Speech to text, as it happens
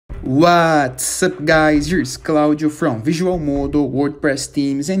What's up guys, here's Claudio from Visualmodo WordPress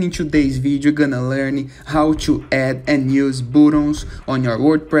themes, and in today's video you're gonna learn how to add and use buttons on your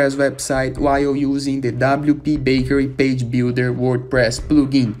WordPress website while using the WPBakery Page Builder WordPress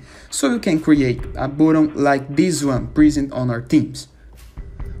plugin. So you can create a button like this one present on our themes.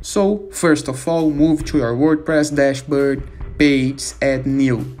 So first of all, move to your WordPress dashboard, page, add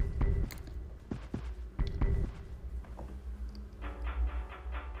new.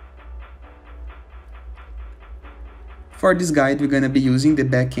 For this guide, we're going to be using the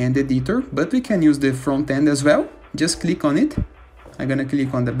backend editor, but we can use the front end as well. Just click on it. I'm going to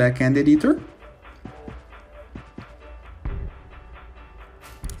click on the backend editor.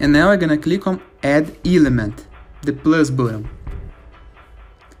 And now I'm going to click on Add Element, the plus button.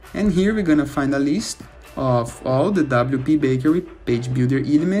 And here we're going to find a list of all the WPBakery Page Builder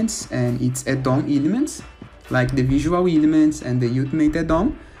elements and its add-on elements, like the visual elements and the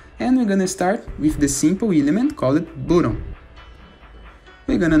Ultimate-addon. And we're gonna start with the simple element called button.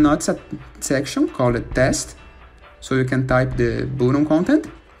 We're gonna notice a section called test, so you can type the button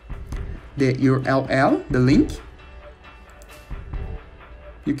content, the URL, the link.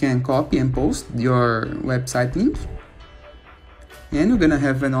 You can copy and post your website link. And we're gonna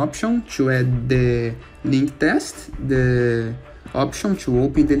have an option to add the link test, the option to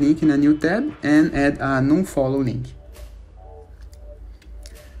open the link in a new tab, and add a non-follow link.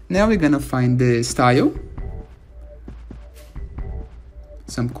 Now we're gonna find the style,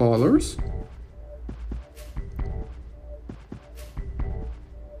 some colors,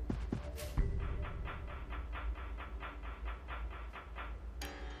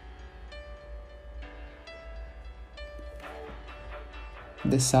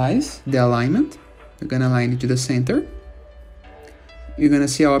 the size, the alignment. We're gonna align it to the center. You're gonna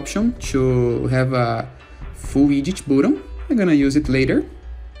see an option to have a full widget button. We're gonna use it later.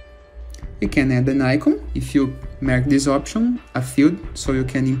 You can add an icon if you mark this option, a field, so you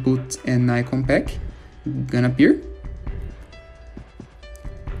can input an icon pack, it's gonna appear.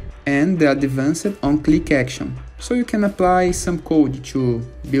 And the advanced on-click action, so you can apply some code to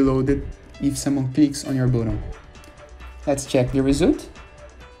be loaded if someone clicks on your button. Let's check the result.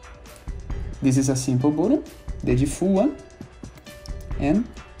 This is a simple button, the default one. And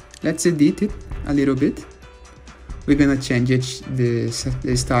let's edit it a little bit. We're gonna change it the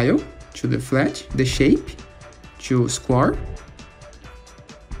style to the flat, the shape to square,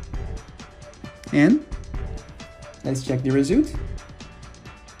 and let's check the result.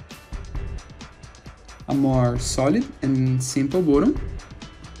 A more solid and simple button.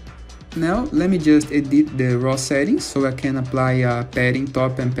 Now let me just edit the raw settings so I can apply a padding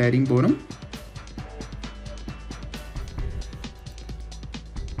top and padding bottom.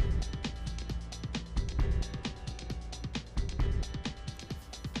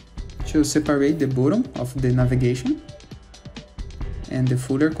 To separate the bottom of the navigation and the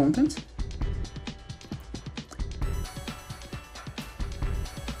footer content.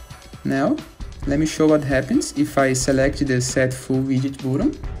 Now, let me show what happens if I select the Set Full Widget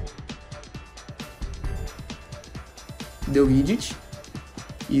button. The widget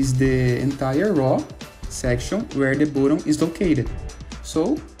is the entire raw section where the button is located.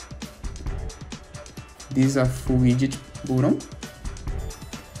 So, this is a full widget button.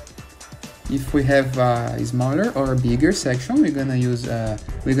 If we have a smaller or bigger section, we're gonna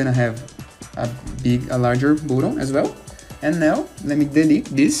have a larger button as well. And now let me delete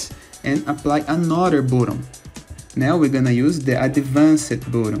this and apply another button. Now we're gonna use the advanced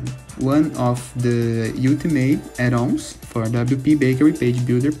button, one of the Ultimate-addons for WPBakery Page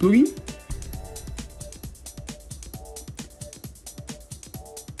Builder plugin.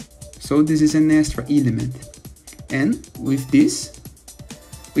 So this is an extra element, and with this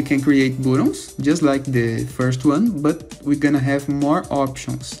we can create buttons just like the first one, but we're gonna have more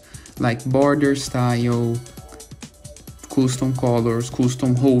options like border style, custom colors,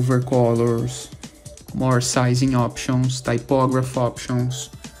 custom hover colors, more sizing options, typography options.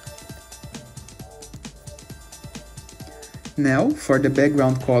 Now for the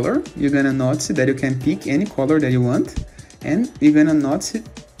background color, you're gonna notice that you can pick any color that you want, and you're gonna notice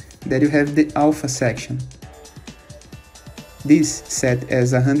that you have the alpha section. This set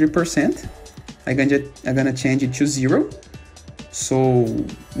as 100%. I'm gonna change it to 0. So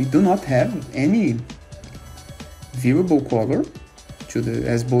we do not have any viewable color to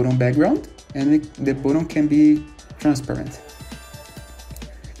as bottom background, and the bottom can be transparent.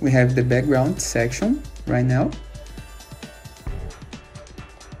 We have the background section right now.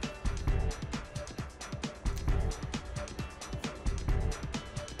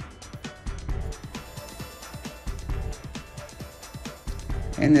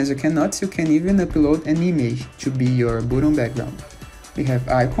 And as you can notice, you can even upload an image to be your button background. We have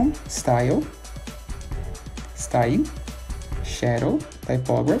icon, style, shadow,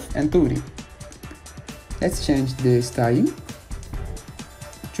 typography, and tutti. Let's change the style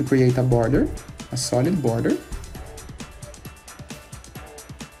to create a border, a solid border.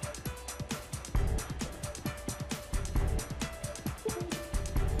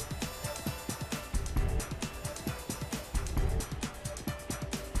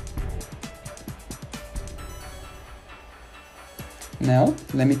 Now,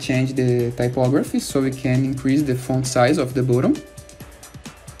 let me change the typography so we can increase the font size of the button.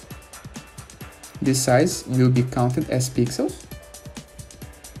 This size will be counted as pixels.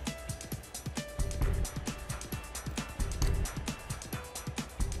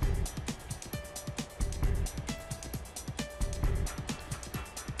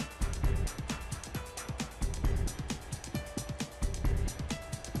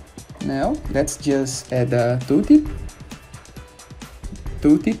 Now, let's just add a tooltip.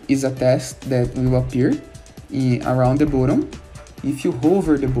 Tooltip is a text that will appear around the button if you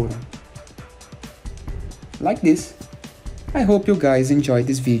hover the button, like this. I hope you guys enjoyed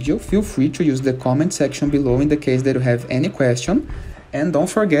this video. Feel free to use the comment section below in the case that you have any question, and don't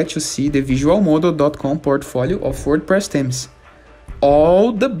forget to see the Visualmodo.com portfolio of WordPress themes.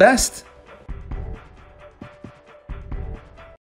 All the best!